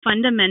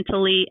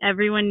fundamentally,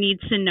 everyone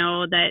needs to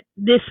know that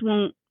this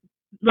won't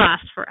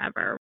last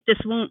forever. This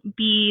won't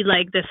be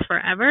like this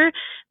forever.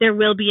 There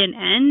will be an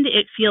end.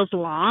 It feels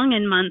long,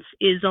 and months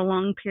is a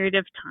long period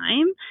of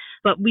time,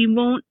 but we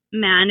won't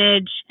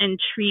manage and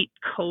treat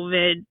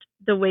COVID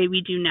the way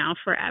we do now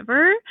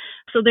forever.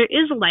 So there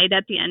is light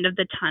at the end of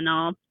the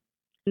tunnel.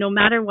 No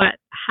matter what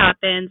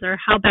happens or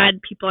how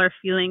bad people are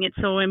feeling, it's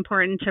so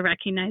important to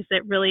recognize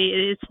that really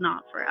it is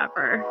not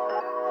forever.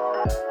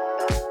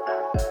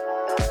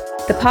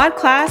 The pod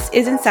class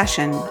is in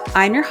session.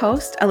 I'm your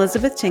host,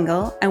 Elizabeth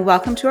Tingle, and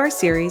welcome to our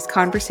series,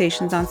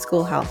 Conversations on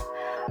School Health,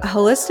 a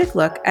holistic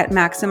look at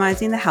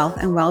maximizing the health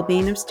and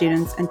well-being of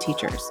students and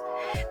teachers.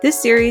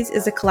 This series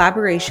is a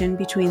collaboration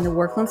between the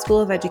Workland School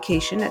of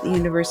Education at the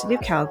University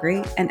of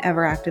Calgary and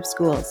Everactive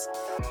Schools.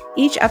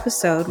 Each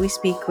episode, we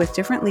speak with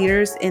different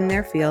leaders in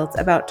their fields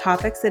about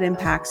topics that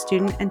impact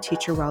student and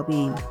teacher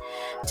well-being.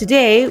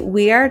 Today,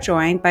 we are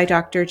joined by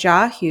Dr.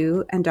 Jia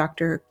Hu and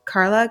Dr.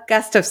 Carla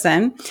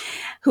Gustafson,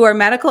 who are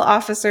medical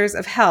officers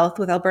of health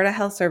with Alberta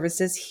Health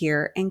Services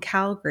here in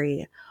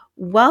Calgary.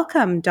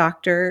 Welcome,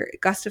 Dr.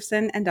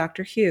 Gustafson and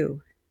Dr.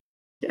 Hu.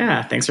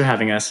 Yeah, thanks for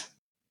having us.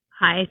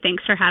 Hi,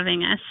 thanks for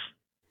having us.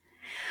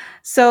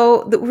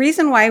 So the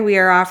reason why we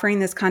are offering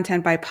this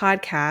content by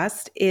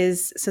podcast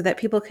is so that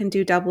people can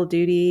do double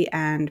duty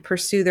and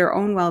pursue their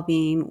own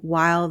well-being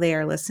while they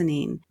are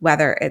listening,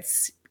 whether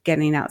it's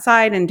getting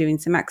outside and doing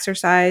some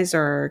exercise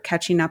or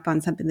catching up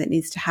on something that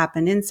needs to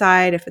happen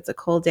inside if it's a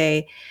cold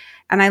day.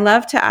 And I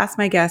love to ask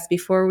my guests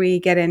before we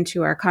get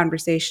into our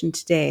conversation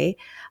today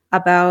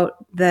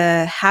about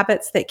the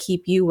habits that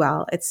keep you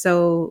well. It's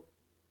so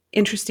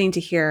interesting to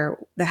hear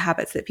the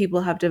habits that people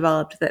have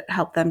developed that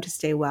help them to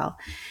stay well.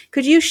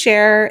 Could you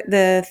share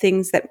the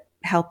things that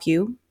help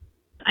you?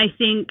 I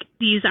think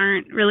these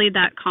aren't really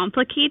that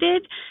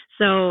complicated.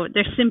 So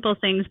they're simple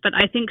things, but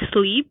I think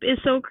sleep is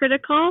so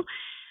critical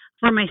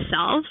for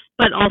myself,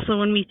 but also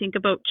when we think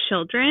about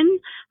children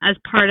as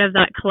part of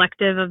that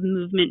collective of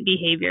movement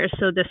behavior.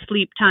 So the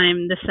sleep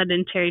time, the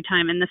sedentary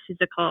time, and the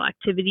physical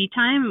activity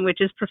time,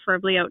 which is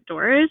preferably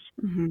outdoors.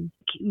 Mm-hmm.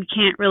 We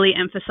can't really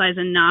emphasize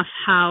enough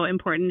how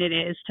important it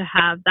is to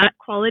have that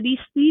quality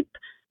sleep,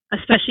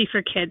 especially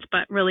for kids,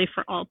 but really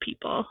for all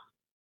people.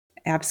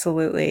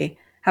 Absolutely.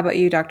 How about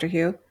you, Dr.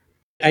 Hu?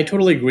 I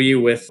totally agree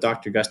with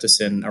Dr.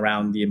 Gustafson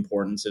around the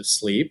importance of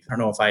sleep. I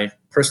don't know if I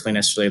personally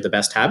necessarily have the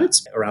best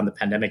habits around the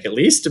pandemic at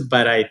least,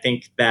 but I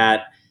think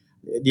that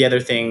the other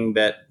thing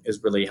that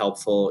is really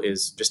helpful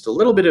is just a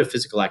little bit of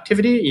physical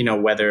activity,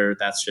 whether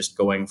that's just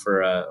going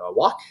for a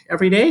walk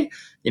every day.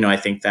 I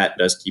think that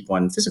does keep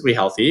one physically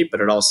healthy,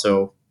 but it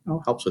also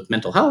helps with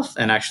mental health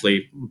and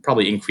actually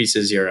probably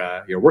increases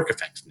your work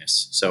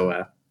effectiveness.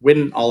 So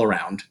win all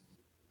around.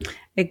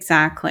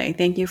 Exactly.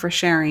 Thank you for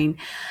sharing.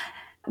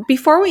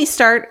 Before we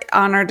start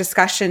on our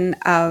discussion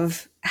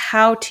of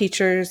how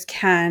teachers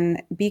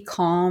can be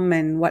calm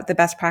and what the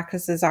best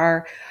practices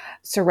are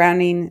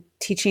surrounding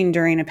teaching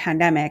during a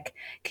pandemic,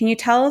 can you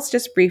tell us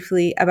just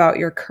briefly about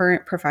your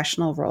current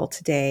professional role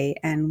today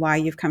and why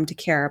you've come to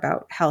care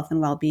about health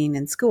and well-being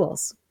in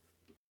schools?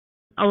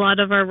 A lot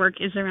of our work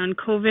is around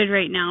COVID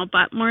right now,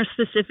 but more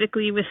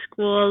specifically with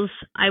schools,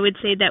 I would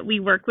say that we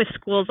work with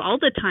schools all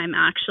the time,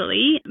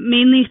 actually,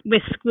 mainly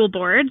with school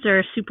boards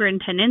or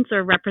superintendents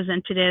or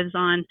representatives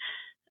on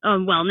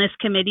wellness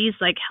committees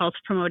like health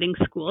promoting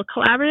school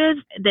collaboratives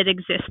that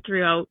exist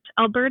throughout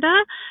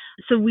Alberta.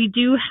 So we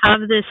do have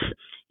this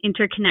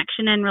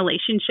interconnection and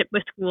relationship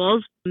with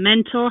schools.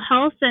 Mental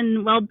health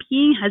and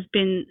well-being has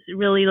been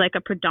really like a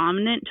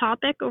predominant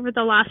topic over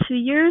the last few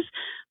years.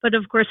 But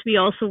of course, we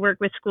also work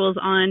with schools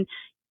on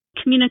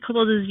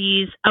communicable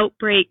disease,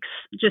 outbreaks,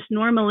 just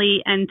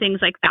normally, and things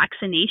like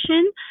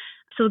vaccination.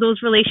 So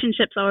those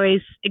relationships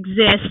always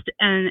exist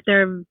and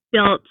they're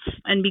built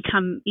and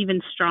become even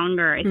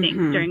stronger, I think,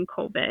 during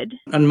COVID.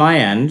 On my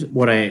end,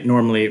 what I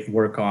normally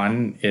work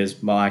on is,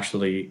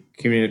 actually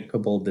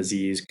communicable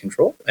disease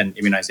control and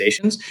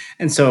immunizations.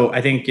 And so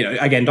I think,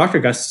 again, Dr.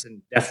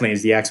 Gustafson definitely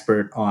is the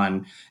expert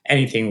on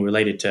anything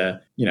related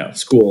to,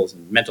 schools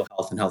and mental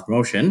health and health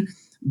promotion.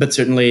 But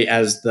certainly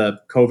as the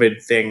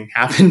COVID thing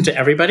happened to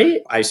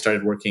everybody, I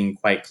started working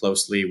quite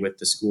closely with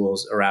the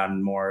schools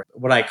around more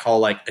what I call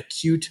like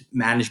acute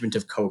management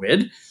of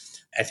COVID.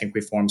 I think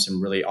we formed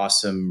some really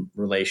awesome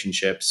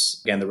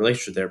relationships. Again, the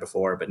relationships were there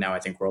before, but now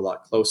I think we're a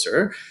lot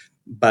closer.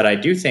 But I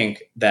do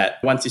think that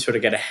once you sort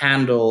of get a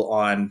handle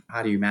on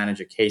how do you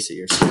manage a case at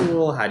your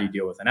school, how do you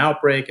deal with an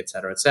outbreak, et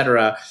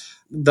cetera,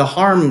 the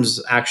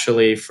harms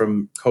actually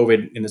from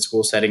COVID in the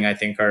school setting, I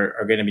think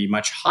are going to be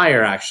much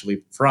higher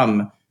actually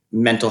from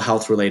mental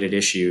health related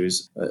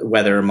issues,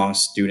 whether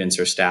amongst students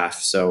or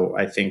staff. So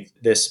I think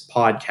this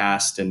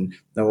podcast and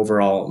the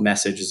overall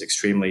message is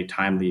extremely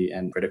timely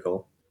and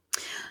critical.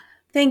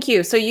 Thank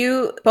you.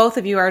 So both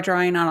of you are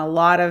drawing on a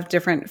lot of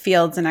different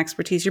fields and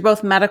expertise. You're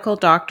both medical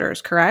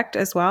doctors, correct,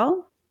 as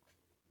well?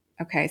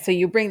 Okay, so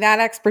you bring that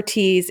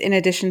expertise in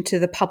addition to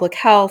the public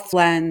health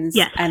lens,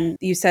 Yes. and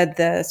you said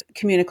the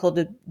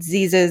communicable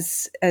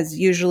diseases as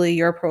usually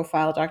your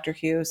profile, Dr.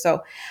 Hugh.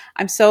 So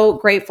I'm so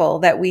grateful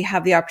that we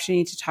have the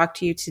opportunity to talk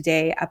to you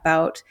today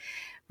about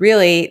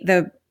really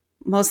the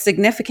most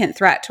significant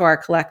threat to our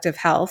collective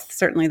health,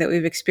 certainly that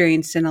we've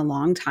experienced in a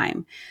long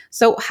time.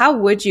 So how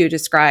would you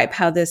describe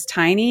how this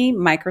tiny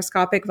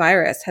microscopic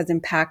virus has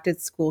impacted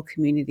school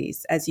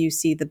communities as you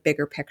see the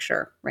bigger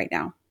picture right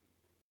now?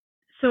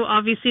 So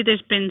obviously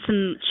there's been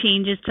some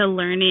changes to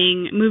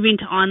learning. Moving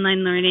to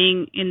online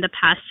learning in the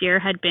past year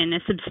had been a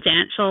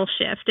substantial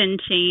shift and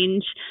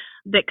change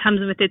that comes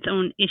with its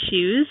own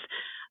issues.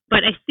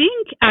 But I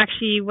think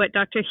actually what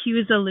Dr. Hugh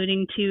is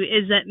alluding to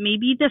is that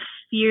maybe the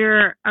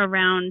fear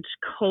around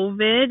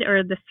COVID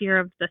or the fear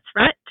of the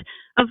threat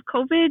of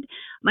COVID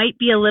might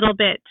be a little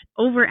bit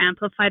over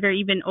amplified or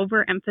even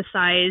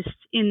overemphasized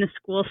in the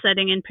school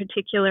setting, and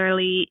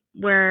particularly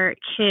where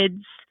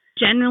kids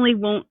generally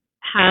won't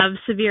have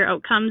severe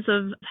outcomes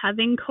of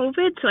having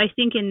COVID. So I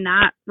think in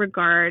that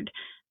regard,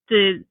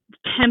 the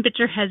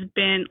temperature has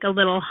been a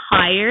little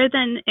higher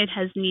than it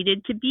has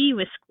needed to be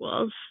with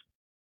schools.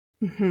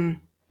 Mm-hmm.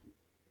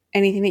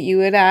 Anything that you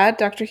would add,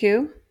 Dr.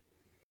 Hugh?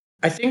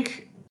 I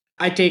think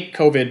I take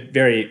COVID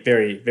very,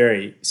 very,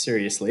 very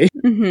seriously,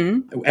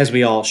 Mm-hmm. as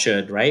we all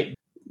should, right?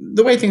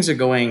 The way things are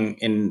going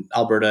in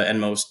Alberta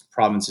and most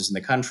provinces in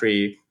the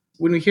country,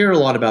 when we hear a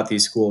lot about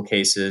these school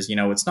cases,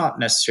 it's not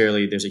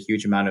necessarily there's a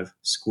huge amount of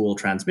school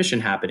transmission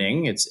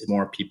happening. It's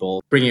more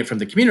people bringing it from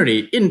the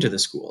community into the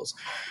schools.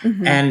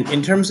 Mm-hmm. And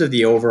in terms of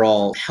the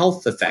overall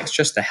health effects,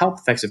 just the health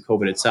effects of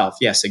COVID itself,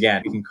 yes,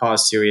 again, it can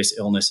cause serious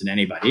illness in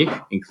anybody,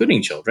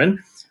 including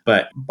children.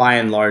 But by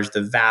and large,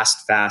 the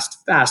vast,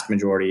 vast, vast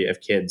majority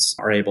of kids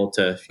are able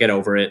to get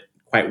over it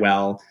quite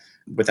well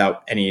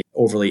without any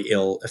overly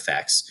ill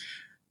effects.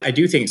 I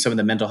do think some of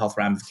the mental health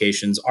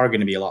ramifications are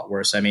going to be a lot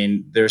worse. I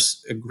mean,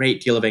 there's a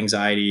great deal of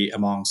anxiety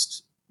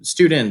amongst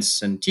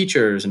students and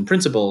teachers and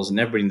principals and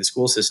everybody in the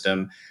school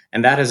system.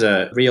 And that has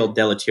a real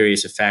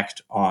deleterious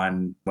effect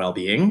on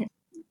well-being.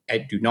 I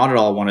do not at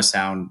all want to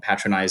sound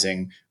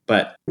patronizing,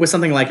 but with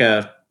something like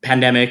a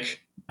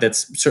pandemic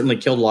that's certainly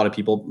killed a lot of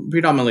people,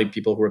 predominantly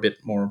people who are a bit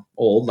more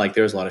old, like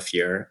there's a lot of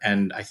fear.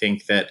 And I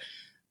think that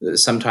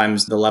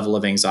sometimes the level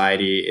of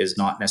anxiety is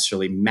not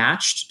necessarily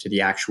matched to the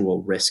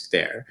actual risk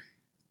there.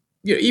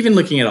 Even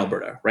looking at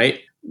Alberta,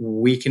 right?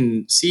 We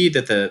can see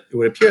that it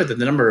would appear that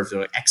the number of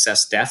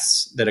excess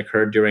deaths that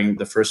occurred during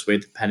the first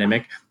wave of the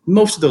pandemic,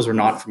 most of those were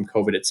not from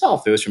COVID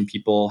itself. It was from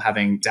people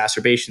having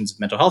exacerbations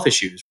of mental health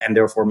issues and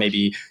therefore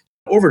maybe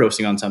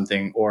overdosing on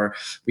something. Or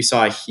we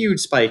saw a huge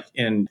spike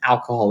in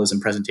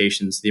alcoholism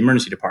presentations to the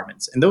emergency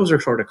departments. And those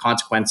are sort of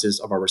consequences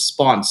of our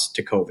response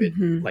to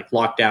COVID, like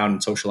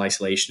lockdown, social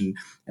isolation,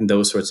 and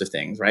those sorts of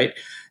things, right?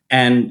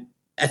 And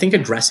I think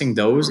addressing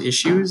those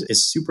issues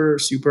is super,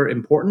 super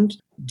important.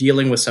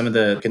 Dealing with some of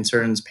the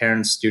concerns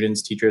parents,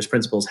 students, teachers,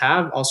 principals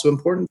have also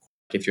important.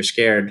 If you're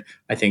scared,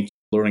 I think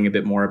learning a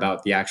bit more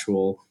about the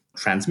actual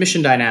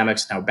transmission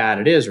dynamics and how bad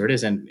it is or it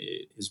isn't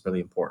is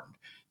really important.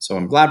 So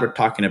I'm glad we're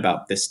talking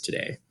about this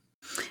today.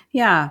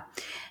 Yeah.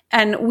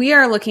 And we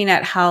are looking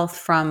at health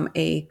from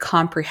a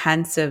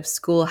comprehensive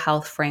school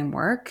health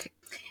framework,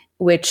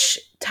 which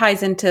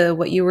ties into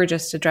what you were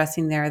just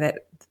addressing there,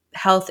 that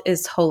health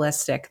is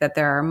holistic, that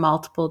there are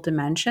multiple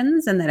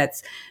dimensions and that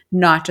it's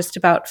not just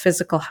about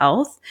physical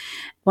health.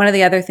 One of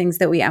the other things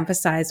that we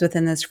emphasize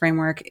within this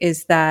framework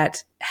is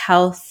that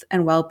health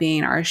and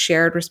well-being are a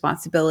shared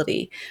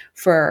responsibility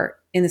for,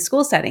 in the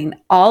school setting,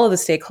 all of the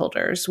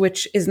stakeholders,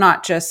 which is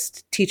not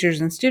just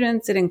teachers and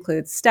students. It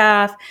includes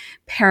staff,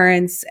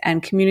 parents,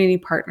 and community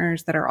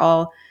partners that are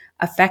all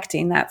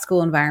affecting that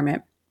school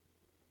environment.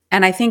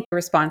 And I think the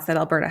response that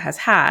Alberta has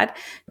had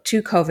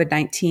to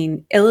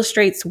COVID-19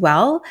 illustrates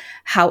well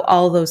how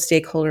all those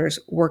stakeholders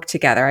work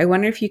together. I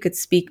wonder if you could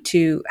speak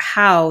to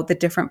how the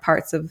different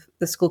parts of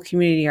the school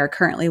community are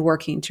currently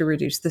working to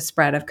reduce the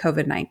spread of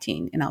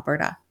COVID-19 in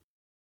Alberta.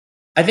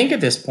 I think at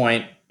this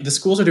point, the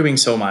schools are doing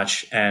so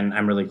much, and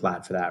I'm really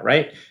glad for that,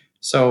 right?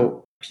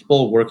 So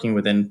people working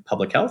within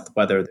public health,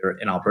 whether they're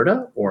in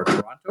Alberta or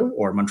Toronto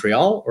or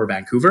Montreal or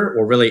Vancouver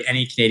or really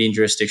any Canadian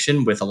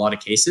jurisdiction with a lot of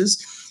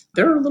cases,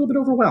 they're a little bit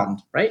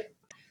overwhelmed, right?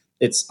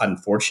 It's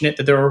unfortunate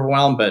that they're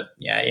overwhelmed, but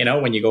yeah,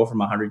 when you go from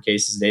 100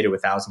 cases a day to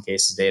 1,000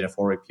 cases a day in a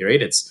 4-week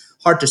period, it's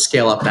hard to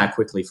scale up that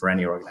quickly for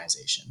any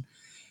organization.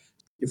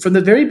 From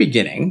the very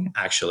beginning,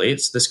 actually,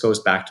 this goes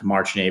back to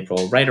March and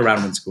April, right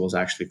around when schools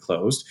actually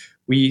closed,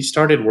 we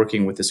started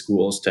working with the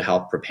schools to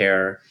help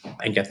prepare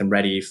and get them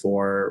ready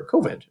for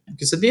COVID.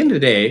 Because at the end of the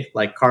day,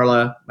 like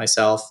Carla,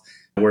 myself,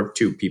 we're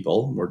two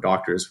people, we're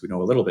doctors, we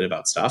know a little bit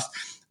about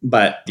stuff.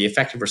 But the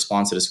effective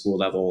response at a school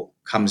level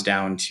comes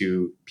down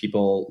to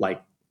people like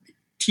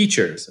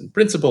teachers and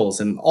principals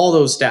and all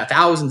those staff,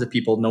 thousands of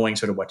people knowing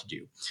sort of what to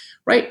do,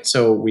 right?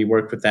 So we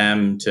worked with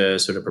them to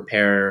sort of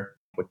prepare,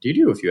 what do you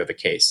do if you have a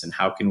case? And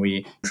how can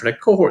we try to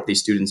cohort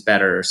these students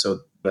better?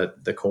 So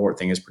that the cohort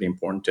thing is pretty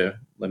important to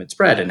limit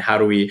spread. And how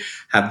do we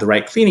have the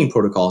right cleaning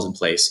protocols in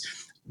place?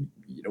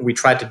 we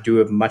tried to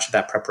do as much of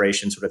that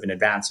preparation sort of in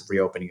advance of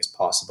reopening as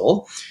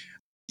possible.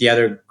 The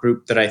other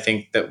group that I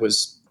think that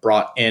was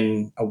brought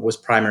in was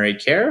primary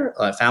care,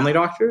 family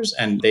doctors,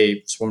 and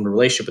they formed a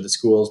relationship with the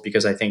schools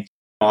because I think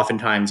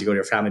oftentimes you go to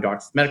your family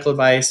doctor for medical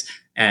advice,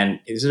 and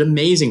it's an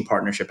amazing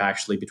partnership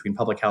actually between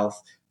public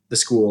health, the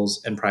schools,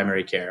 and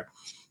primary care.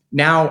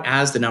 Now,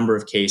 as the number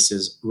of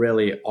cases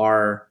really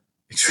are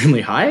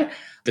extremely high,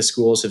 the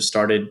schools have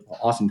started,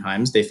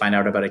 oftentimes they find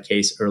out about a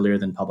case earlier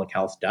than public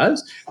health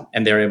does,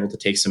 and they're able to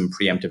take some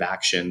preemptive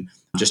action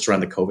just around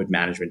the COVID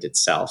management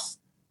itself.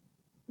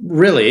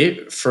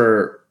 Really,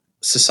 for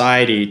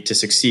society to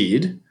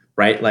succeed,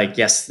 right? Like,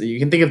 yes, you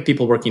can think of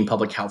people working in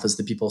public health as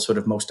the people sort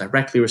of most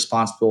directly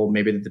responsible,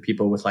 maybe the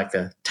people with like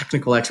the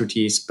technical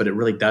expertise, but it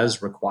really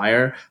does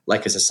require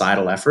like a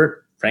societal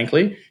effort,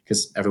 frankly,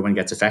 because everyone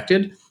gets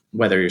affected,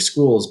 whether you're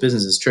schools,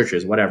 businesses,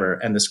 churches, whatever.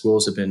 And the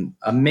schools have been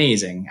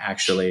amazing,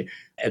 actually,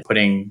 at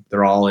putting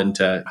their all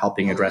into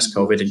helping address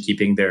COVID and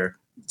keeping their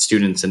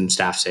students and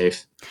staff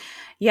safe.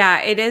 Yeah,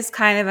 it is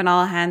kind of an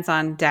all hands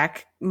on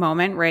deck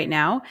moment right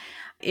now.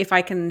 If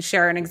I can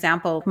share an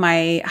example,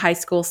 my high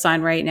school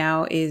son right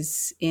now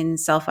is in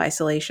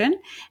self-isolation,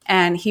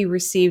 and he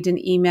received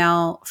an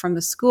email from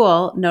the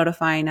school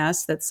notifying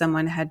us that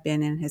someone had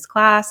been in his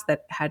class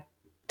that had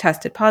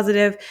tested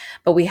positive,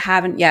 but we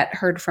haven't yet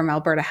heard from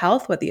Alberta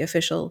Health what the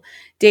official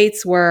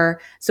dates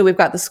were. So we've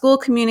got the school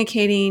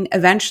communicating.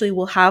 Eventually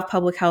we'll have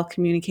public health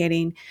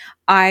communicating.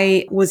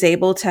 I was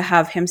able to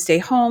have him stay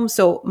home.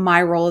 So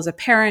my role as a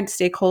parent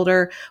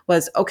stakeholder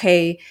was,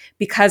 okay,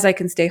 because I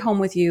can stay home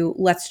with you,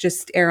 let's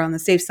just err on the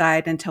safe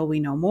side until we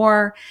know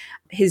more.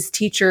 His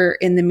teacher,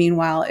 in the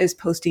meanwhile, is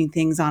posting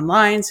things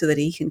online so that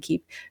he can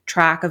keep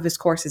track of his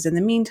courses in the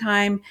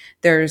meantime.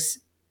 There's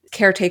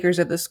caretakers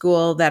of the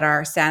school that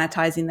are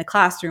sanitizing the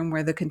classroom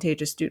where the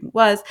contagious student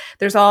was.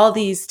 There's all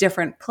these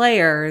different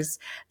players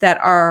that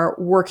are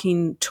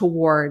working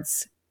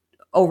towards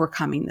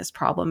overcoming this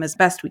problem as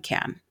best we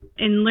can.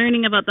 In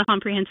learning about the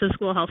comprehensive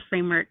school health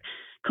framework,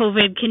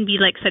 COVID can be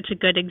like such a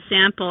good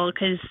example,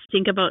 because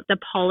think about the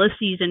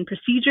policies and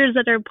procedures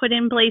that are put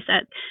in place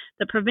at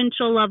the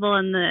provincial level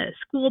and the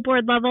school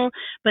board level.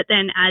 But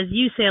then, as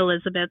you say,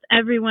 Elizabeth,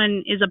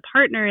 everyone is a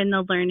partner in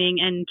the learning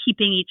and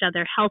keeping each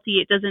other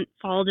healthy. It doesn't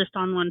fall just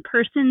on one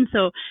person.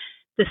 So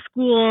the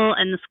school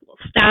and the school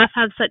staff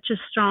have such a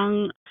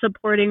strong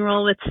supporting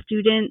role with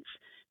students.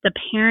 The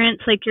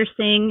parents, like you're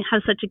saying,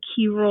 have such a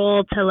key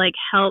role to like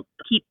help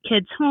keep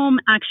kids home,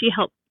 actually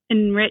help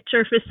enrich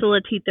or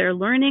facilitate their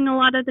learning a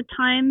lot of the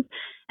times.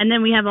 And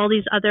then we have all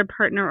these other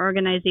partner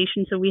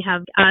organizations. So we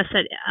have us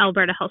at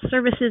Alberta Health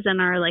Services and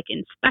our like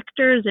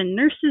inspectors and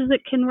nurses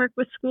that can work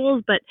with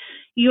schools. But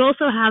you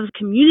also have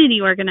community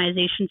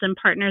organizations and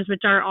partners,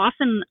 which are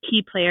often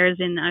key players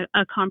in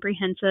a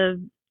comprehensive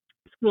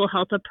school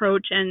health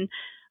approach. And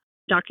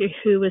Dr.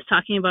 Hu was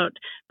talking about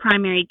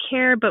primary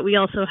care, but we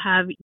also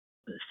have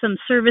some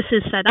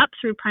services set up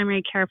through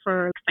primary care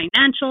for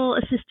financial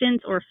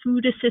assistance or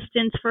food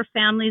assistance for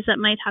families that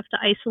might have to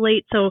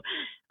isolate. So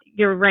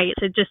you're right.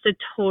 It's just a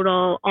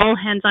total all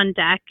hands on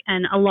deck,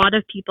 and a lot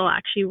of people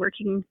actually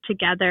working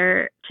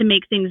together to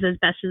make things as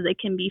best as they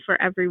can be for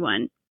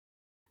everyone.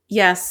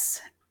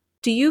 Yes.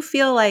 Do you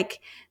feel like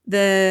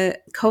the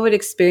COVID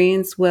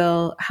experience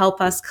will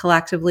help us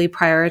collectively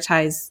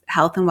prioritize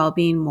health and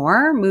well-being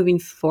more moving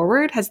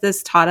forward? Has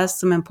this taught us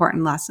some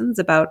important lessons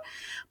about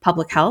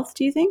public health,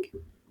 do you think?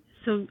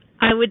 So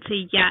I would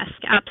say yes,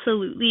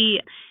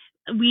 absolutely.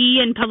 We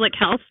in public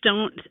health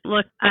don't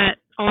look at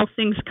all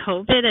things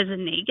COVID as a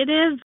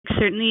negative.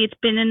 Certainly it's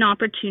been an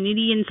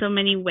opportunity in so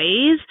many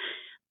ways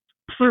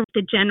for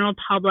the general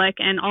public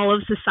and all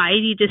of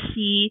society to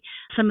see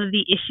some of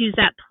the issues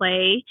at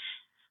play,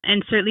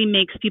 and certainly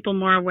makes people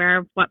more aware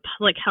of what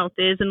public health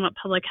is and what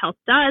public health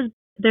does.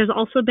 There's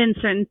also been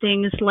certain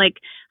things like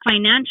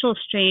financial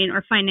strain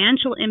or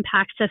financial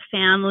impacts to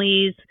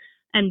families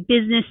and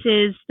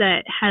businesses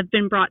that have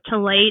been brought to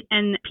light,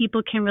 and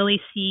people can really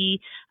see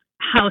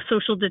how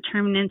social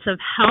determinants of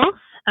health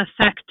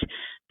affect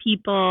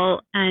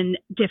people and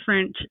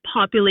different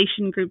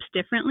population groups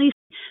differently.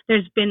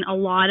 There's been a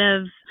lot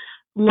of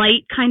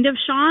light kind of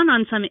shone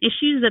on some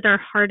issues that are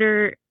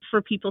harder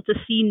for people to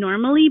see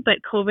normally, but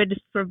COVID has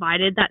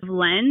provided that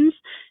lens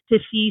to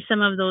see some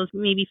of those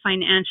maybe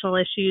financial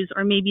issues,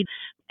 or maybe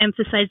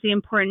emphasize the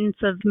importance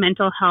of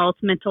mental health,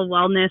 mental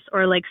wellness,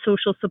 or like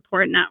social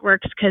support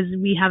networks, because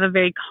we have a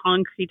very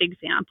concrete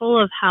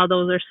example of how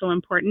those are so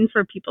important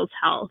for people's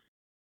health.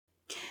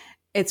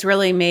 It's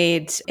really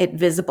made it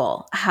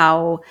visible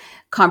how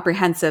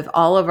comprehensive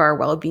all of our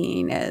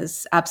well-being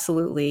is.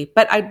 Absolutely.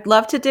 But I'd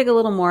love to dig a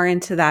little more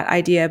into that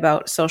idea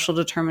about social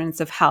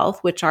determinants of health,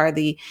 which are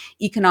the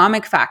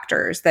economic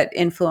factors that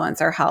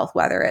influence our health,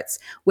 whether it's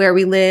where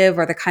we live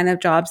or the kind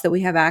of jobs that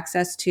we have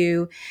access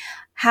to.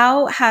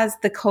 How has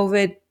the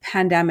COVID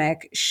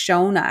pandemic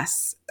shown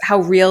us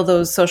how real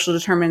those social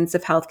determinants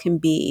of health can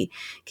be?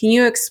 Can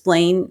you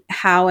explain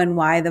how and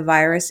why the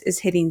virus is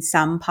hitting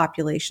some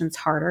populations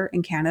harder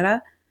in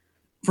Canada?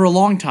 For a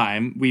long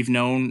time, we've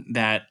known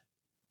that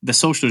the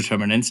social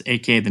determinants,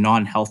 aka the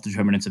non-health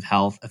determinants of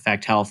health,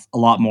 affect health a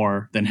lot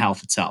more than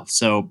health itself.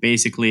 So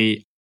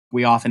basically,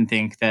 we often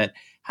think that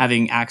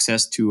having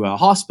access to a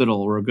hospital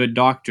or a good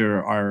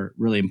doctor are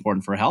really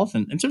important for health,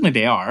 and certainly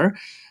they are.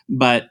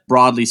 But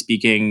broadly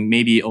speaking,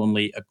 maybe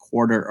only a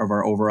quarter of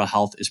our overall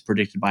health is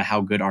predicted by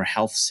how good our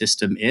health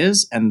system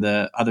is, and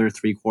the other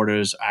three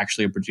quarters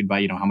actually are predicted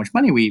by how much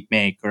money we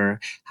make, or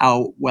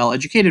how well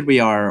educated we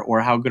are, or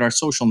how good our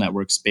social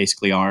networks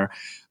basically are.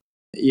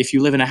 If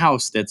you live in a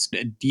house that's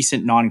a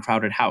decent,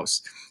 non-crowded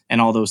house, and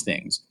all those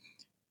things.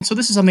 So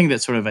this is something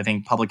that sort of, I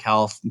think, public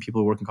health and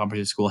people who work in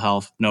comprehensive school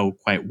health know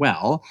quite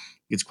well.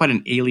 It's quite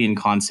an alien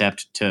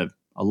concept to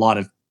a lot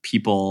of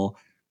people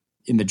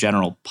in the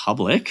general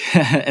public,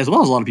 as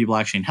well as a lot of people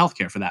actually in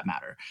healthcare for that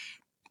matter.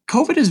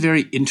 COVID is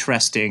very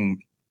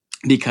interesting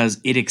because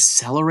it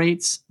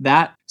accelerates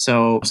that.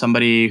 So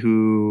somebody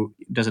who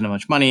doesn't have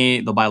much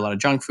money, they'll buy a lot of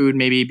junk food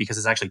maybe because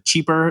it's actually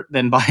cheaper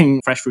than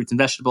buying fresh fruits and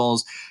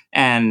vegetables.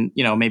 And,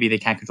 maybe they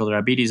can't control their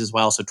diabetes as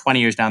well. So 20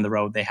 years down the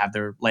road, they have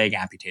their leg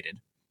amputated,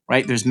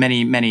 right? There's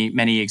many, many,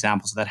 many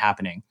examples of that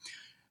happening.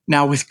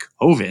 Now with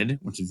COVID,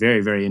 which is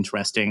very, very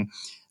interesting,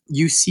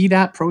 you see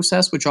that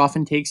process, which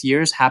often takes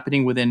years,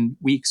 happening within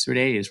weeks or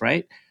days,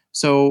 right?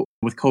 So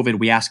with COVID,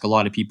 we ask a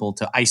lot of people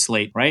to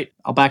isolate, right?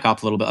 I'll back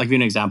up a little bit. I'll give you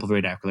an example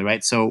very directly,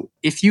 right? So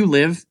if you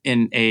live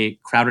in a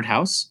crowded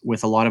house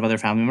with a lot of other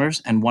family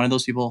members and one of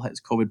those people has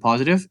COVID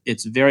positive,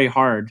 it's very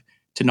hard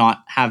to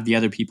not have the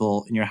other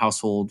people in your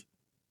household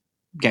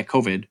get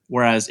COVID.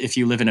 Whereas if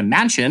you live in a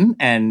mansion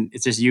and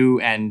it's just you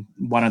and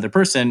one other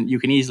person, you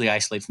can easily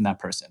isolate from that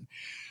person.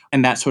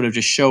 And that sort of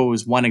just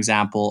shows one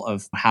example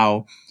of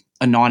how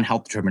a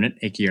non-health determinant,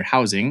 aka your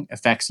housing,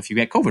 affects if you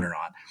get COVID or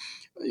not.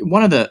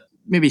 One of the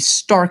maybe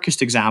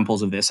starkest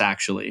examples of this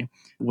actually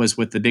was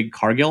with the big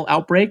Cargill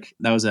outbreak.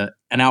 That was an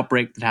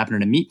outbreak that happened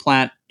in a meat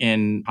plant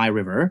in High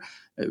River.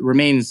 It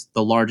remains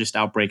the largest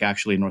outbreak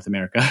actually in North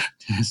America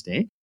to this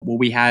day. What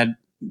we had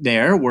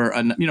there were,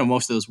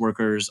 most of those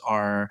workers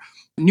are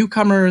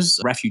newcomers,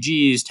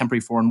 refugees,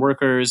 temporary foreign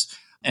workers.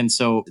 And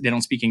so they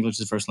don't speak English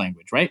as a first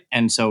language, right?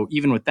 And so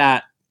even with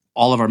that,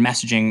 all of our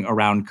messaging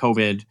around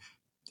COVID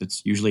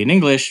that's usually in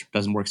English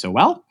doesn't work so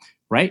well,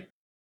 right?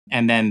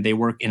 And then they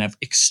work in an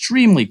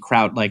extremely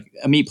like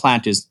a meat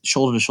plant is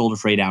shoulder to shoulder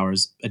for 8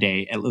 hours a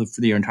day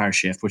for their entire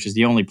shift, which is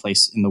the only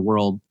place in the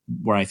world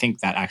where I think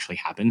that actually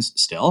happens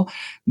still.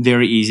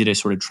 Very easy to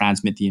sort of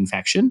transmit the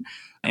infection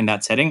in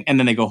that setting. And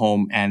then they go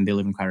home and they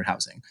live in crowded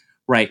housing,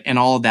 right? And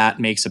all of that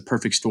makes a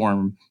perfect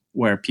storm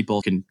where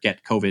people can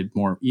get COVID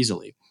more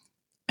easily.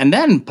 And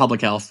then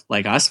public health,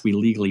 like us, we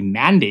legally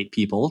mandate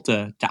people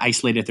to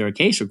isolate if they're a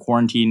case or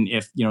quarantine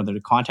if, they're the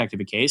contact of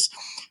a case.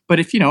 But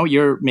if,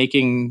 you're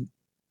making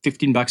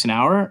 $15 an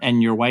hour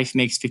and your wife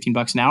makes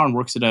 $15 an hour and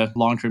works at a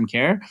long-term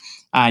care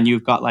and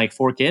you've got like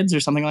 4 kids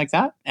or something like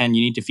that and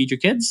you need to feed your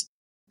kids,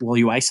 will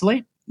you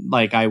isolate?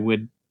 Like I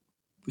would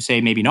say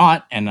maybe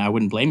not, and I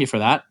wouldn't blame you for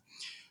that.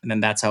 And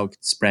then that's how it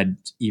could spread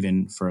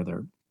even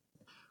further.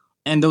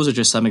 And those are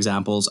just some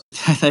examples.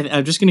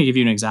 I'm just going to give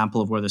you an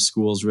example of where the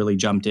schools really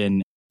jumped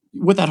in.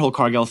 With that whole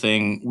Cargill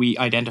thing, we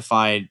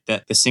identified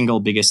that the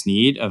single biggest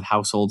need of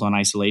households on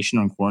isolation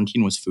or in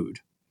quarantine was food,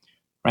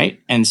 right?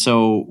 And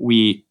so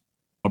we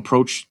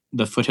approached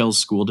the Foothills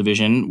School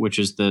Division,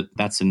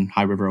 that's in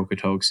High River,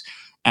 Okotoks,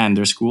 and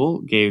their school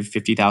gave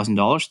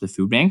 $50,000 to the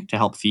food bank to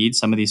help feed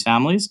some of these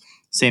families.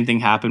 Same thing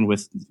happened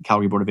with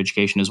Calgary Board of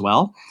Education as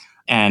well.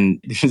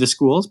 And the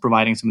school is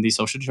providing some of these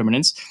social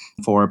determinants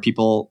for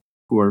people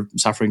who are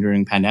suffering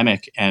during the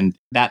pandemic. And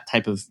that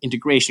type of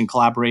integration,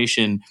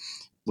 collaboration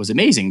was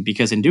amazing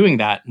because in doing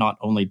that, not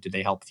only did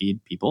they help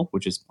feed people,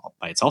 which is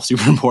by itself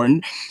super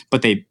important,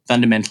 but they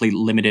fundamentally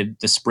limited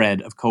the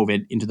spread of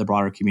COVID into the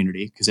broader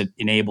community because it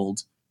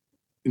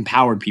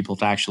empowered people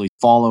to actually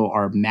follow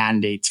our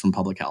mandates from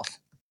public health.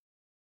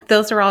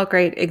 Those are all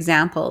great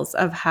examples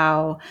of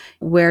how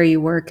where you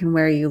work and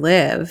where you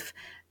live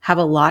have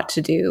a lot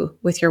to do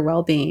with your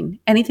well-being.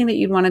 Anything that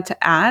you'd wanted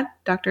to add,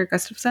 Dr.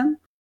 Gustafson?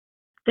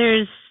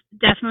 There's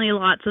definitely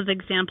lots of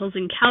examples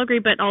in Calgary,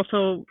 but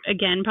also,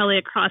 again, probably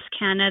across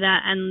Canada,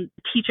 and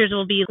teachers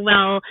will be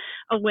well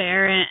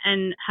aware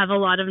and have a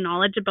lot of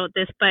knowledge about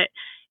this. But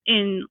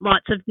in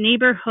lots of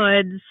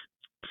neighborhoods,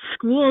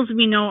 schools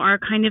we know are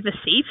kind of a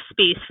safe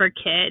space for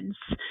kids.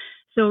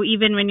 So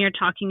even when you're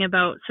talking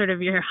about sort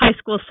of your high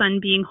school son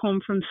being home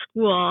from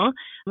school,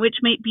 which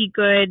might be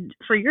good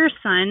for your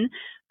son,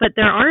 but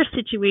there are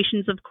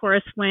situations, of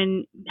course,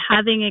 when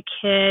having a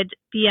kid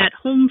be at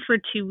home for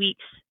 2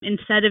 weeks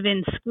instead of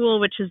in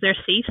school, which is their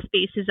safe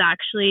space, is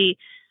actually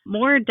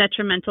more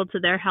detrimental to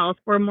their health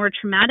or more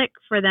traumatic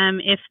for them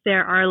if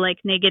there are like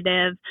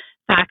negative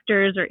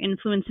factors or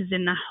influences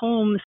in the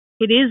home.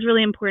 It is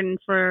really important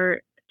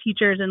for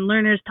teachers and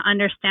learners to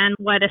understand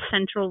what a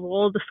central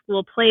role the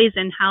school plays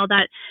and how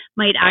that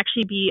might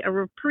actually be a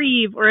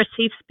reprieve or a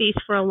safe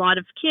space for a lot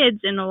of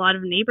kids in a lot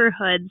of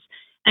neighborhoods,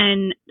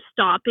 and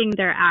stopping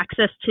their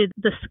access to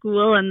the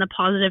school and the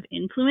positive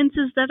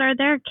influences that are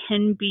there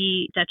can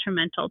be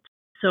detrimental.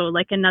 So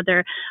like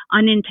another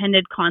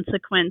unintended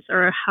consequence,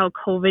 or how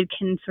COVID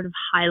can sort of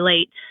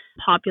highlight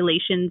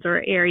populations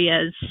or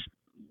areas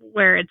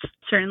where it's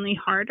certainly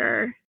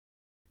harder.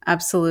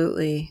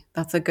 Absolutely.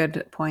 That's a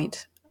good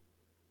point.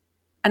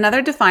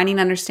 Another defining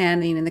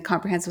understanding in the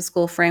comprehensive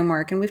school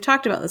framework, and we've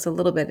talked about this a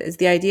little bit, is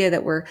the idea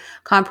that we're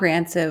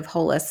comprehensive,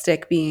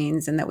 holistic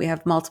beings and that we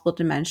have multiple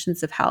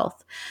dimensions of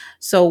health.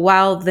 So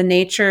while the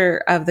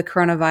nature of the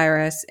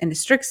coronavirus in a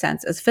strict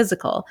sense is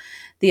physical,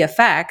 the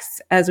effects,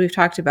 as we've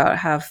talked about,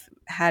 have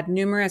had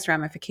numerous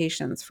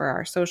ramifications for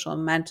our social,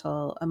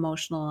 mental,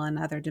 emotional, and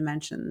other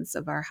dimensions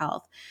of our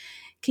health.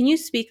 Can you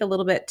speak a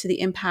little bit to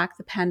the impact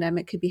the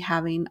pandemic could be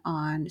having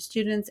on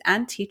students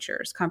and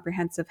teachers'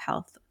 comprehensive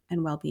health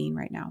and well-being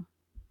right now?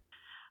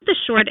 The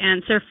short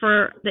answer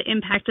for the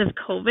impact of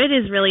COVID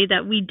is really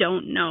that we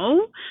don't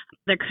know.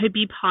 There could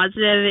be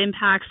positive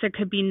impacts, there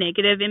could be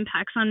negative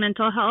impacts on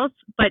mental health,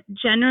 but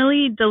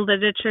generally the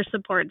literature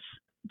supports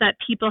that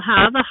people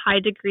have a high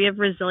degree of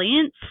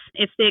resilience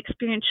if they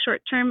experience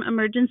short-term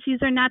emergencies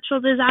or natural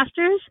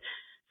disasters.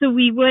 So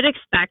we would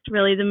expect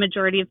really the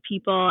majority of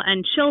people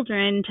and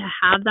children to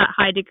have that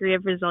high degree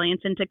of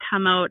resilience and to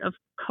come out of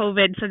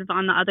COVID sort of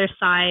on the other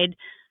side,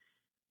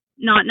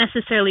 not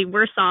necessarily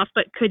worse off,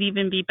 but could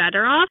even be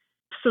better off.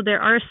 So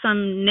there are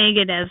some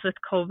negatives with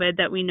COVID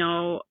that we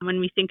know when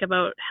we think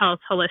about health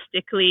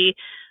holistically,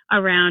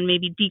 around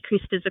maybe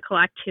decreased physical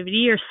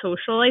activity or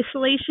social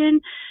isolation.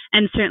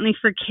 And certainly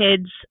for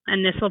kids,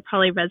 and this will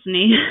probably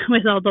resonate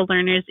with all the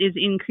learners, is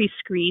increased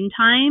screen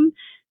time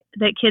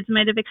that kids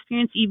might have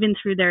experienced even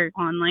through their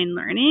online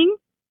learning,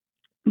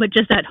 but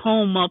just at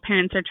home while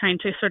parents are trying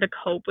to sort of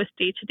cope with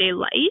day-to-day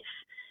life.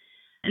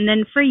 And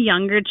then for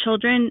younger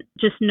children,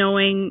 just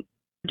knowing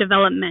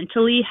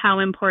developmentally how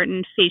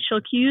important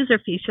facial cues or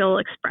facial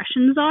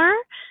expressions are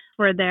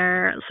for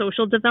their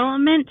social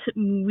development.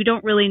 We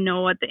don't really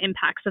know what the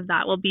impacts of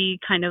that will be,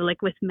 kind of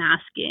like with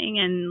masking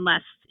and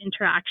less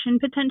interaction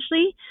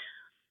potentially.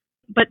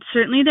 But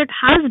certainly there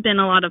has been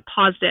a lot of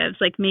positives,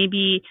 like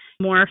maybe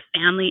more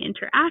family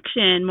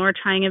interaction, more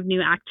trying of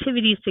new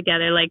activities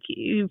together. Like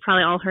you've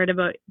probably all heard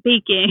about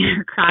baking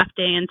or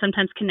crafting, and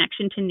sometimes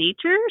connection to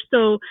nature.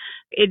 So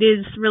it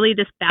is really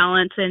this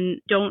balance,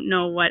 and don't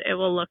know what it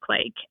will look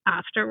like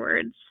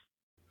afterwards.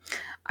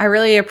 I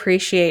really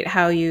appreciate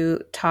how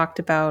you talked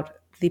about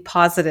the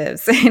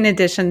positives in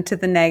addition to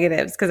the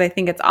negatives, because I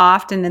think it's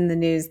often in the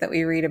news that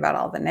we read about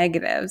all the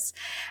negatives.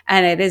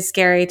 And it is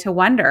scary to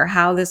wonder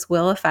how this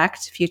will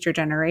affect future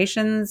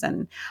generations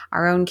and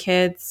our own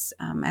kids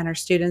and our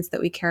students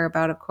that we care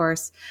about, of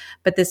course.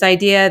 But this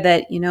idea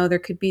that, there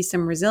could be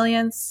some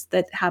resilience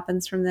that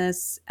happens from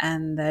this,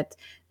 and that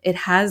it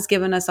has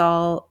given us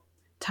all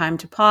time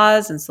to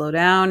pause and slow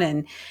down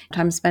and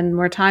time to spend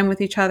more time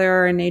with each other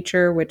or in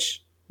nature,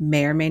 which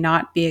may or may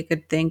not be a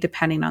good thing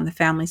depending on the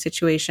family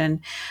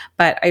situation.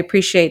 But I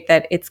appreciate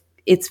that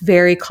it's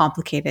very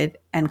complicated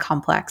and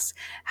complex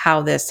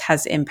how this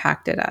has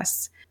impacted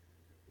us.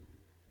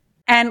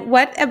 And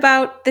what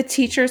about the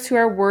teachers who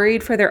are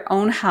worried for their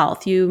own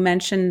health? You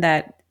mentioned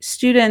that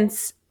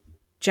students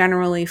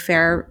generally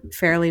fare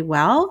fairly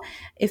well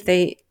if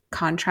they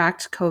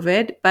contract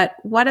COVID, but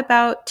what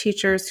about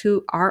teachers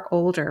who are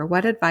older?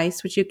 What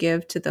advice would you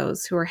give to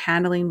those who are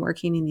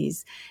working in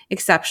these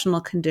exceptional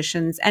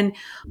conditions? And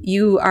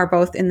you are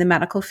both in the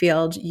medical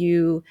field.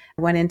 You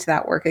went into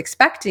that work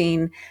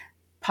expecting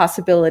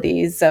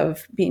possibilities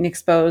of being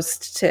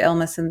exposed to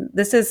illness, and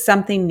this is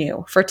something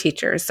new for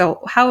teachers.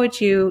 So how would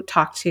you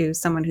talk to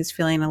someone who's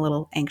feeling a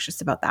little anxious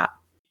about that?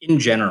 In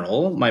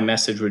general, my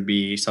message would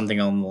be something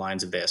along the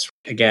lines of this.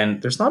 Again,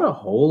 there's not a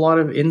whole lot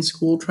of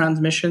in-school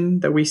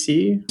transmission that we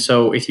see.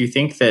 So if you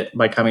think that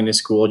by coming to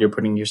school, you're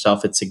putting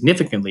yourself at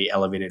significantly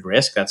elevated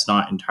risk, that's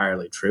not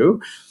entirely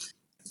true.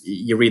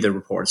 You read the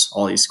reports,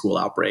 all these school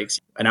outbreaks.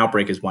 An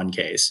outbreak is one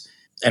case,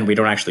 and we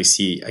don't actually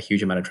see a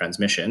huge amount of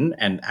transmission.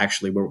 And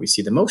actually where we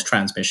see the most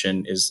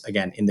transmission is,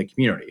 again, in the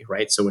community,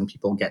 right? So when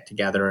people get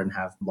together and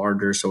have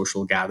larger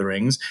social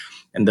gatherings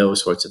and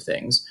those sorts of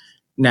things.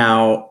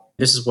 Now,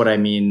 this is what I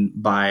mean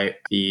by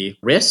the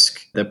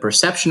risk. The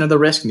perception of the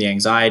risk and the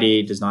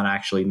anxiety does not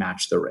actually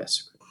match the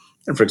risk.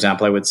 And for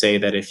example, I would say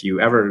that if you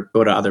ever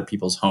go to other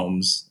people's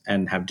homes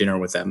and have dinner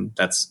with them,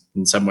 that's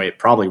in some way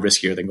probably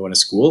riskier than going to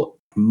school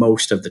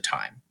most of the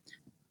time.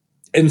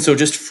 And so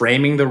just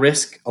framing the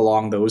risk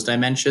along those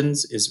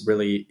dimensions is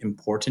really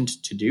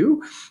important to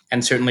do.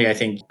 And certainly I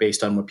think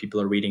based on what people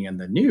are reading in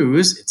the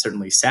news, it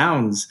certainly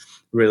sounds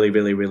really,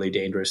 really, really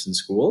dangerous in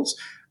schools,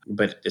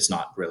 but it's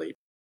not really.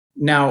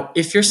 Now,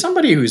 if you're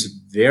somebody who's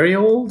very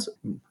old,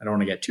 I don't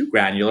want to get too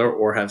granular,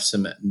 or have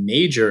some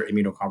major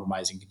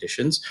immunocompromising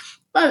conditions,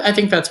 but I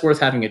think that's worth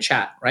having a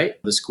chat, right?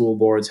 The school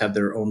boards have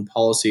their own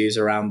policies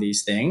around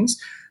these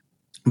things,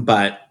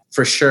 but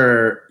for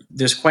sure,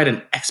 there's quite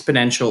an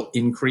exponential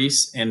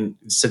increase in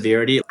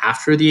severity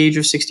after the age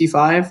of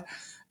 65.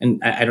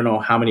 And I don't know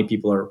how many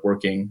people are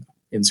working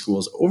in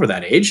schools over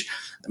that age,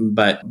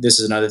 but this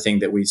is another thing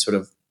that we sort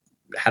of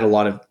had a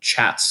lot of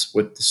chats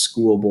with the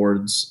school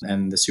boards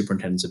and the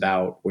superintendents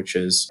about, which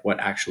is what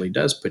actually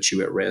does put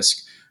you at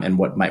risk and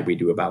what might we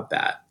do about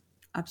that.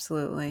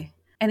 Absolutely.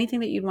 Anything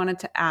that you'd wanted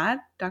to add,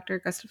 Dr.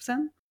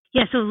 Gustafson?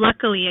 Yeah, so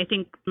luckily, I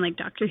think, like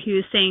Dr. Hugh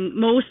was saying,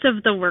 most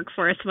of the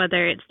workforce,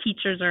 whether it's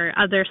teachers or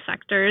other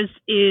sectors,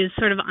 is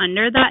sort of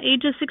under that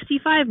age of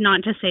 65.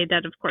 Not to say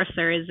that, of course,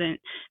 there isn't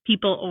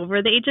people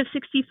over the age of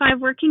 65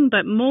 working,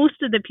 but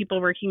most of the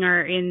people working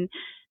are in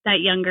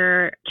that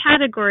younger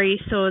category.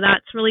 So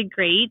that's really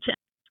great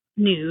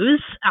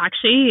news.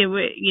 Actually,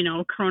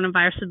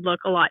 coronavirus would look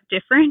a lot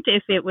different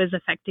if it was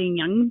affecting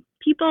young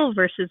people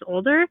versus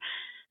older.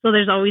 So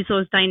there's always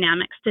those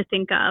dynamics to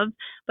think of.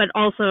 But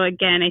also,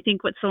 again, I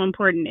think what's so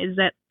important is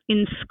that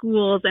in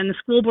schools and the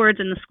school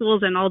boards and the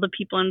schools and all the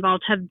people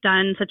involved have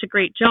done such a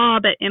great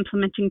job at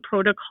implementing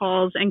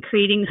protocols and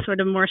creating sort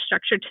of more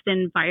structure to the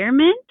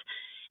environment.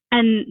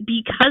 And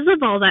because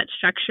of all that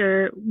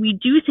structure, we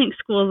do think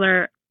schools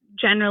are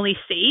generally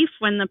safe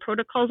when the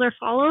protocols are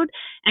followed.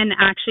 And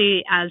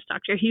actually, as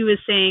Dr. Hugh was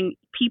saying,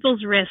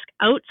 people's risk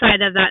outside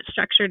of that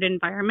structured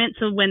environment,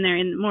 so when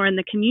they're more in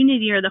the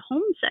community or the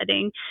home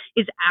setting,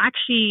 is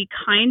actually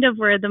kind of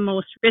where the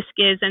most risk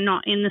is and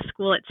not in the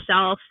school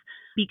itself,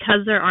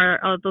 because there are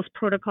all those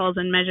protocols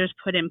and measures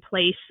put in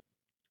place.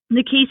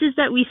 The cases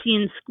that we see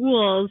in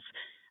schools,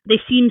 they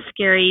seem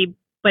scary,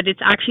 but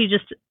it's actually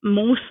just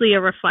mostly a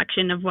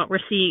reflection of what we're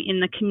seeing in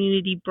the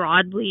community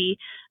broadly,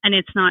 and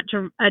it's not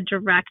a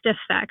direct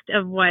effect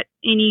of what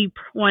any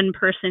one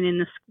person in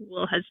the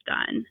school has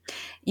done.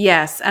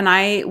 Yes, and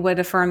I would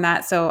affirm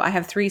that. So I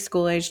have 3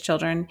 school-age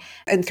children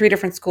in 3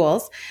 different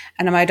schools,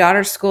 and in my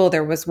daughter's school,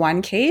 there was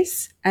one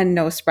case and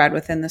no spread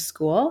within the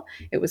school.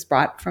 It was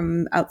brought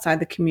from outside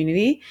the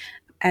community.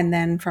 And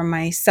then from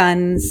my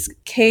son's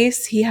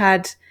case, he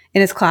had in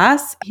his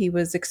class, he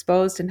was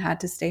exposed and had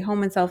to stay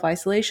home in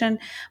self-isolation,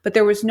 but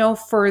there was no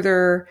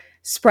further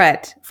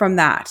spread from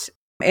that.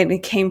 And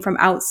it came from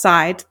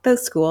outside the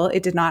school.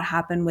 It did not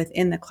happen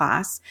within the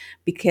class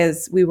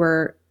because we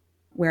were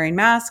wearing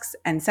masks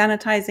and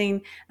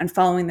sanitizing and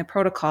following the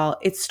protocol.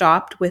 It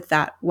stopped with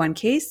that one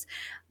case.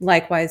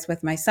 Likewise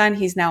with my son,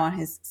 he's now on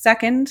his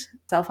second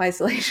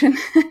self-isolation,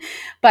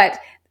 but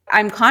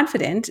I'm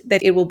confident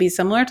that it will be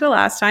similar to the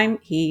last time.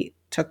 He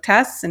took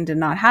tests and did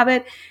not have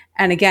it.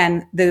 And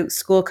again, the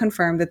school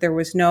confirmed that there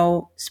was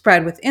no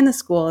spread within the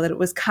school, that it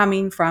was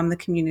coming from the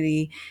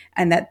community,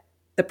 and that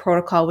the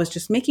protocol was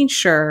just making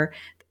sure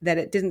that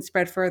it didn't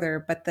spread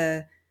further. But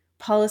the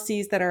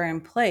policies that are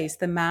in place,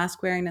 the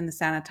mask wearing and the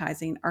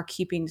sanitizing, are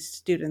keeping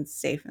students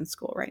safe in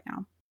school right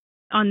now.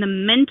 On the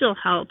mental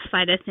health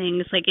side of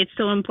things, like, it's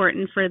so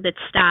important for the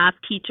staff,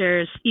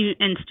 teachers,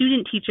 and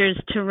student teachers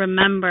to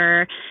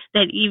remember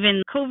that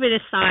even COVID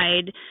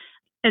aside,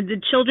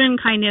 the children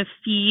kind of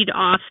feed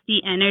off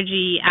the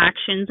energy,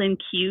 actions, and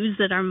cues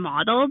that are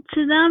modeled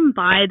to them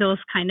by those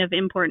kind of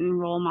important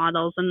role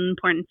models and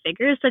important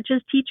figures such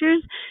as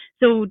teachers.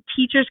 So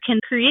teachers can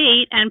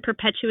create and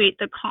perpetuate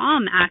the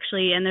calm,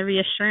 actually, and the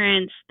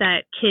reassurance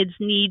that kids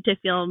need to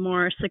feel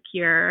more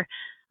secure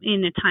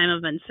in a time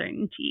of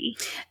uncertainty.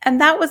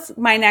 And that was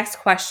my next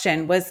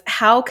question, was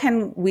how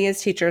can we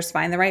as teachers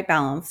find the right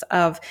balance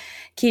of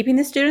keeping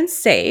the students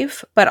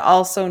safe, but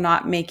also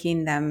not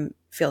making them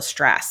feel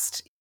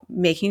stressed,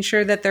 making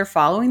sure that they're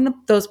following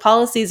those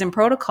policies and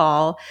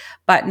protocol,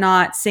 but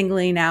not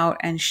singling out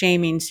and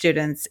shaming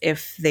students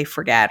if they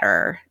forget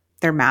or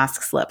their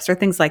mask slips or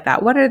things like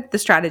that. What are the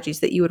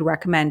strategies that you would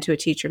recommend to a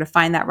teacher to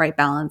find that right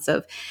balance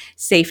of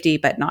safety,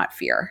 but not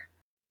fear?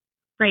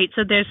 Right.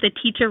 So there's the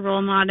teacher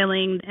role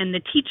modeling and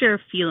the teacher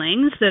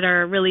feelings that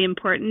are really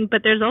important,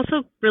 but there's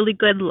also really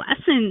good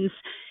lessons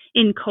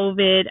in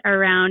COVID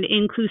around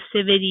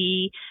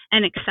inclusivity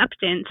and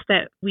acceptance,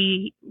 that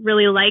we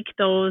really like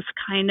those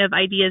kind of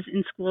ideas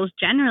in schools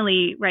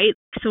generally, right?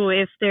 So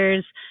if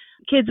there's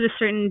kids with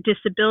certain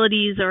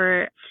disabilities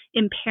or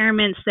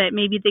impairments that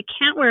maybe they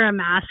can't wear a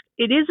mask,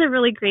 it is a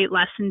really great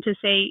lesson to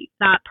say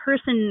that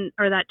person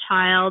or that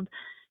child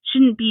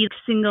shouldn't be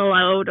singled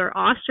out or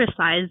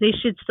ostracized. They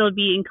should still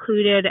be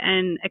included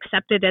and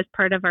accepted as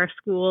part of our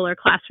school or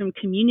classroom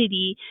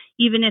community,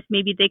 even if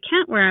maybe they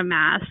can't wear a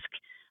mask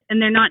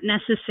and they're not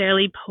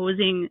necessarily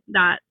posing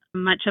that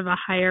much of a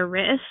higher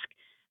risk.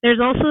 There's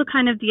also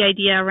kind of the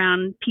idea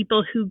around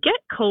people who get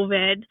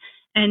COVID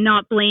and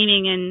not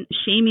blaming and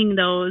shaming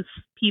those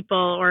people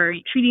or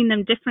treating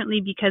them differently,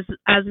 because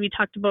as we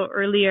talked about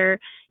earlier,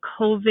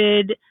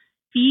 COVID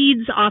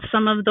feeds off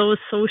some of those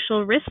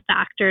social risk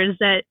factors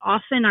that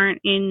often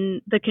aren't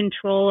in the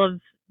control of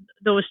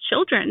those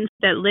children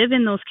that live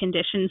in those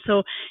conditions.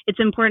 So it's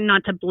important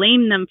not to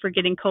blame them for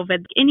getting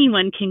COVID.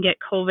 Anyone can get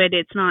COVID.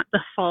 It's not the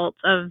fault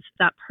of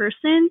that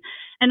person.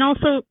 And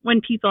also,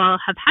 when people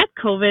have had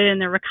COVID and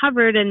they're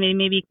recovered and they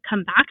maybe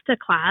come back to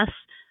class,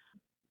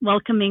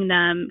 welcoming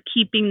them,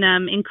 keeping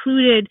them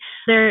included,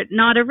 they're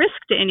not a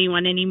risk to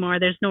anyone anymore.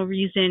 There's no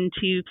reason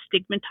to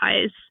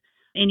stigmatize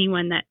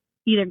anyone that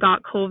either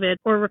got COVID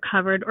or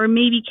recovered or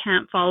maybe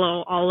can't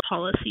follow all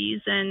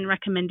policies and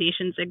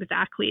recommendations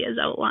exactly as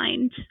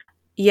outlined.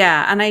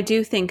 Yeah, and I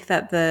do think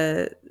that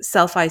the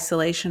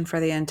self-isolation for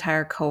the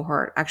entire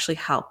cohort actually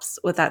helps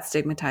with that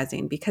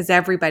stigmatizing because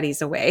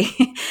everybody's away.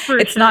 For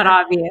It's not sure.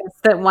 obvious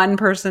that one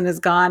person is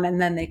gone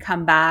and then they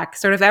come back.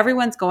 Sort of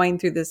everyone's going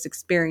through this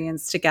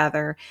experience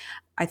together.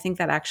 I think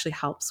that actually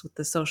helps with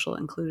the social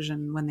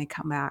inclusion when they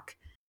come back.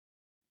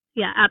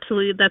 Yeah,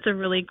 absolutely. That's a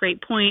really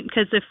great point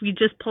because if we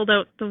just pulled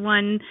out the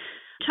one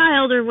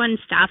child or one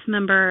staff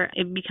member,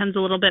 it becomes a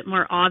little bit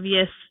more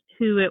obvious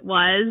who it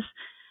was.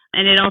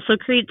 And it also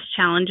creates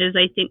challenges,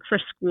 I think, for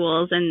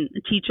schools and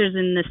teachers,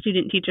 and the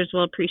student teachers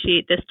will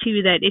appreciate this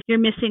too, that if you're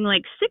missing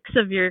like 6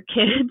 of your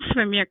kids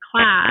from your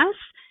class,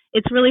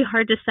 it's really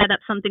hard to set up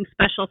something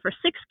special for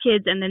 6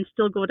 kids and then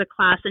still go to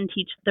class and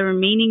teach the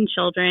remaining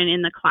children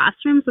in the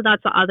classroom. So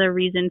that's the other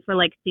reason for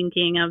like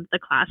thinking of the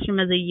classroom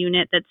as a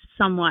unit that's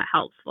somewhat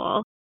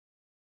helpful.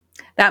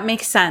 That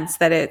makes sense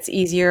that it's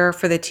easier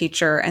for the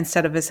teacher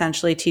instead of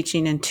essentially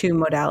teaching in two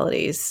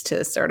modalities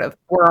to sort of,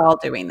 we're all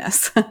doing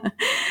this.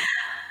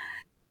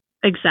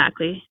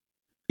 Exactly.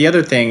 The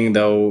other thing,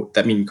 though,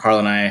 that Carl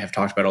and I have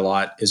talked about a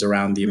lot is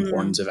around the Mm.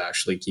 importance of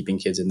actually keeping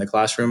kids in the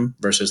classroom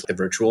versus the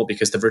virtual,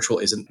 because the virtual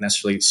isn't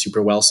necessarily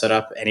super well set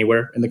up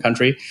anywhere in the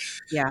country.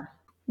 Yeah.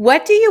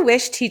 What do you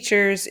wish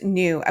teachers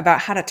knew about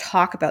how to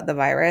talk about the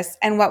virus,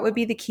 and what would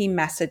be the key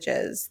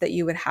messages that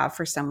you would have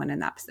for someone in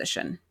that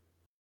position?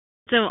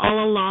 So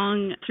all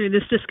along through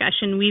this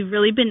discussion, we've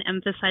really been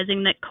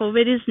emphasizing that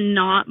COVID is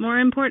not more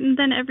important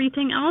than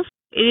everything else.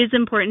 It is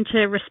important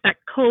to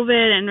respect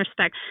COVID and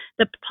respect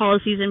the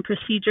policies and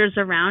procedures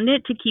around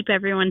it to keep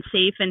everyone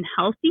safe and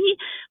healthy.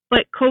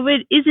 But COVID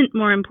isn't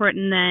more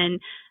important than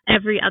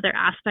every other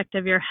aspect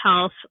of your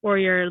health or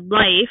your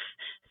life.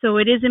 So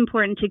it is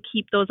important to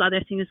keep those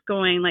other things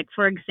going. Like,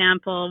 for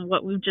example,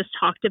 what we've just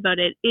talked about,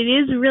 it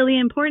is really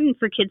important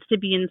for kids to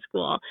be in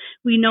school.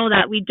 We know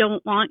that we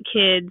don't want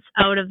kids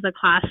out of the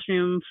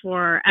classroom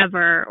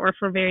forever or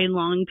for very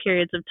long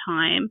periods of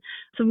time.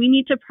 So we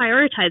need to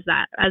prioritize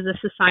that as a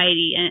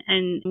society,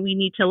 and we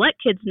need to let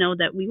kids know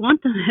that we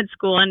want them at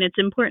school and it's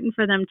important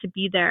for them to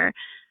be there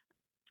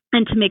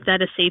and to make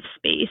that a safe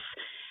space.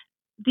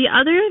 The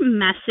other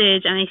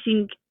message, and I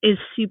think is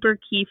super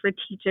key for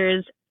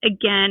teachers,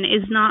 again,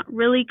 is not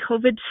really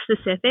COVID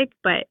specific,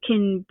 but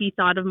can be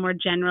thought of more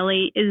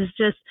generally, is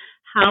just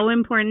how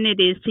important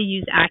it is to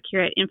use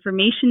accurate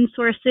information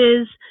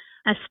sources,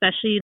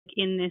 especially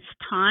in this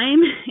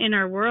time in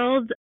our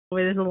world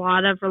where there's a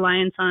lot of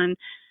reliance on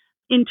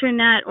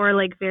internet or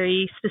like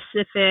very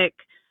specific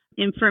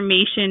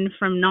information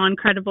from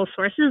non-credible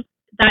sources.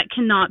 That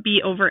cannot be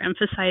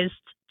overemphasized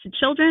to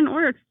children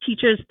or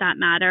teachers that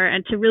matter,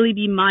 and to really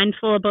be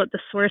mindful about the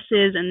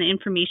sources and the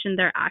information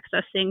they're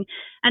accessing,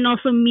 and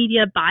also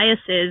media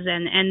biases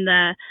and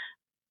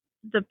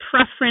the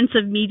preference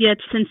of media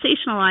to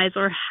sensationalize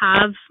or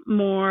have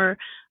more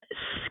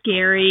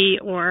scary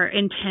or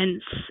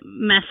intense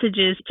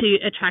messages to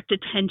attract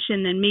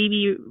attention than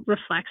maybe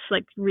reflects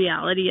like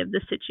reality of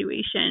the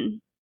situation.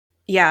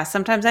 Yeah,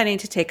 sometimes I need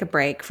to take a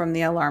break from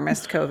the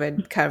alarmist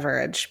COVID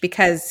coverage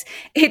because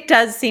it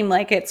does seem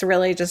like it's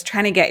really just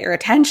trying to get your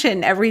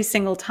attention every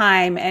single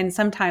time. And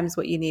sometimes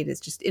what you need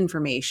is just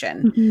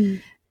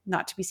information,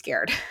 not to be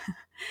scared.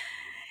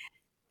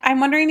 I'm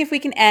wondering if we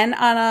can end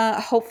on a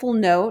hopeful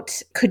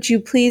note. Could you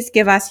please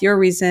give us your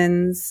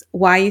reasons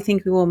why you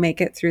think we will make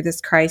it through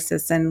this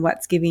crisis and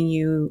what's giving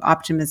you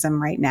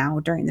optimism right now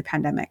during the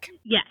pandemic?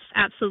 Yes,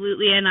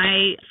 absolutely. And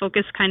I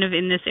focus kind of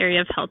in this area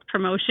of health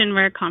promotion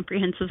where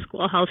comprehensive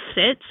school health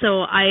sits.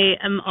 So I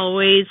am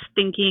always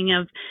thinking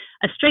of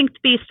a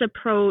strength-based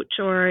approach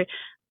or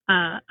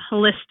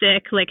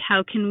holistic, like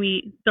how can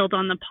we build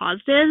on the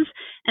positives?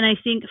 And I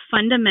think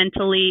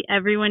fundamentally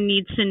everyone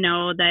needs to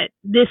know that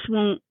this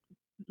won't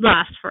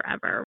last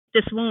forever.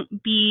 This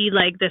won't be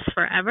like this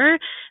forever.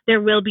 There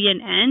will be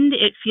an end.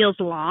 It feels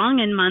long,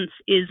 and months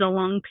is a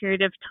long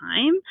period of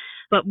time,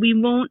 but we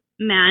won't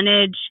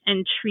manage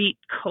and treat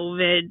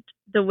COVID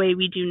the way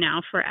we do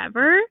now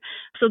forever.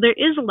 So there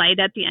is light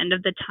at the end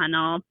of the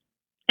tunnel.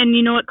 And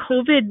you know what?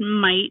 COVID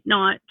might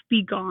not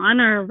be gone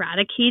or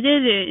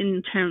eradicated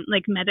in terms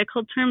like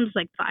medical terms,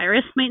 like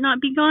virus might not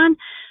be gone.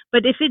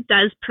 But if it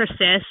does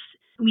persist,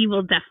 we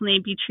will definitely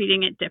be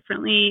treating it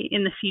differently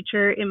in the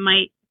future. It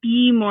might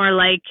be more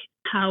like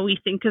how we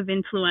think of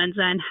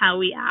influenza and how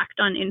we act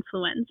on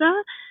influenza.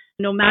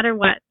 No matter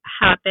what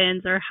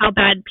happens or how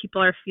bad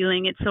people are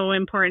feeling, it's so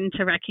important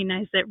to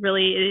recognize that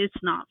really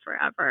it's not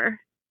forever.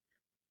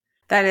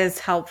 That is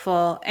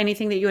helpful.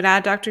 Anything that you would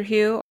add, Dr.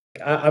 Hugh?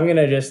 I'm going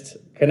to just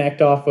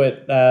connect off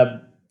what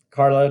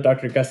Carla,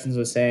 Dr. Gustafson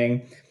was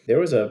saying. There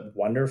was a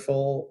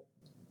wonderful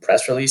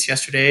press release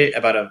yesterday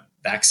about a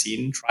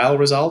vaccine trial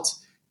result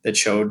that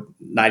showed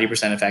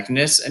 90%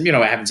 effectiveness. And,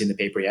 I haven't seen the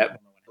paper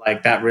yet.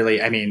 Like that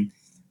really,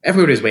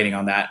 everybody was waiting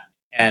on that.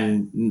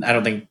 And I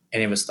don't think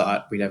any of us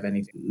thought we'd have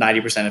anything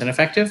 90%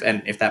 effective.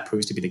 And if that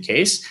proves to be the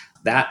case,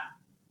 that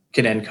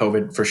can end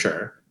COVID for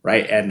sure.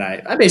 Right. And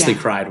I basically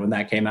cried when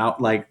that came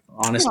out, like,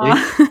 honestly.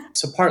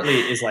 So partly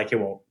is like it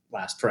won't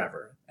last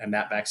forever. And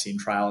that vaccine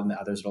trial and the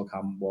others that'll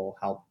come will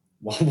help,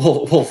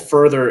 will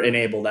further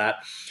enable that.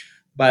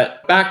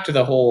 But back to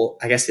the whole,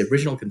 I guess, the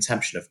original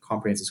conception of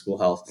comprehensive school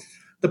health,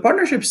 the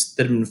partnerships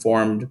that have been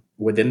formed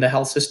within the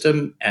health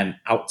system and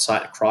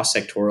outside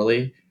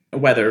cross-sectorally,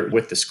 whether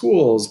with the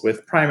schools,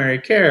 with primary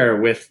care,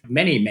 with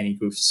many, many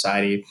groups of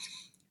society,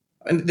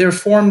 and they're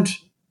formed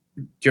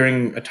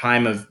during a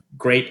time of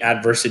great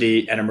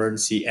adversity and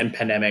emergency and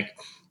pandemic.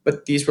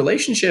 But these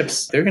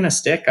relationships, they're going to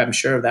stick, I'm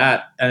sure of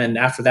that. And then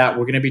after that,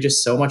 we're going to be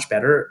just so much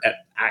better at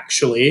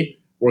actually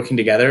working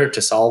together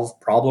to solve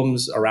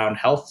problems around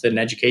health and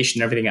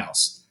education and everything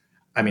else.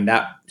 I mean,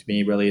 that to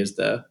me really is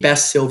the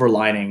best silver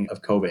lining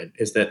of COVID,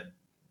 is that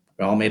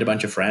we all made a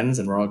bunch of friends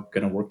and we're all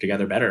going to work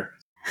together better.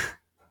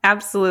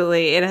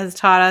 Absolutely. It has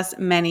taught us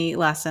many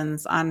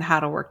lessons on how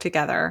to work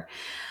together.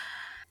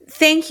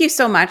 Thank you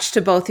so much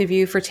to both of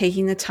you for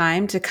taking the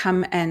time to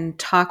come and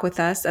talk with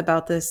us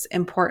about this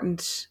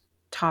important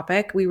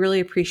topic. We really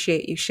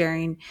appreciate you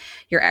sharing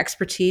your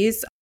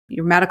expertise.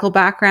 Your medical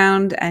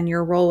background and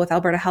your role with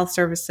Alberta Health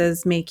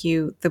Services make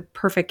you the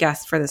perfect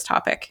guest for this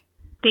topic.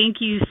 Thank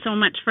you so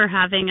much for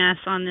having us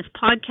on this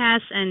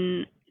podcast.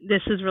 And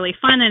this is really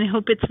fun, and I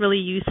hope it's really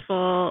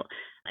useful.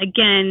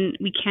 Again,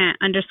 we can't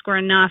underscore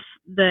enough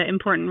the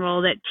important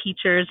role that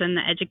teachers and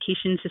the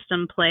education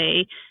system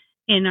play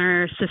in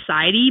our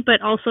society,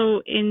 but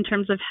also in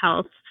terms of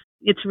health.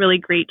 It's really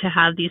great to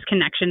have these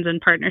connections and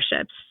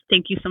partnerships.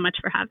 Thank you so much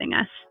for having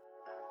us.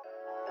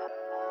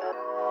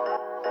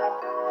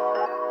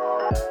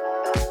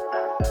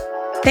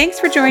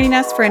 Thanks for joining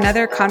us for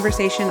another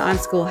Conversation on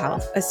School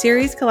Health, a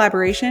series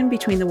collaboration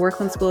between the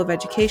Workland School of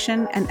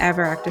Education and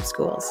Everactive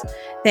Schools.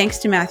 Thanks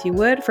to Matthew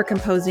Wood for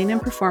composing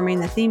and performing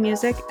the theme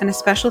music, and a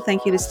special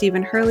thank you to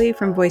Stephen Hurley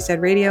from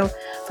VoiceEd Radio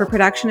for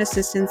production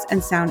assistance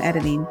and sound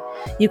editing.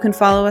 You can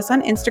follow us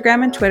on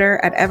Instagram and Twitter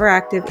at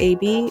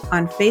EveractiveAB,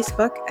 on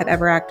Facebook at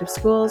Everactive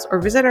Schools, or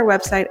visit our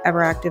website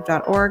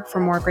everactive.org for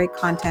more great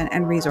content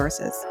and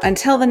resources.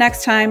 Until the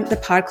next time, the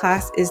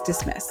podcast is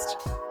dismissed.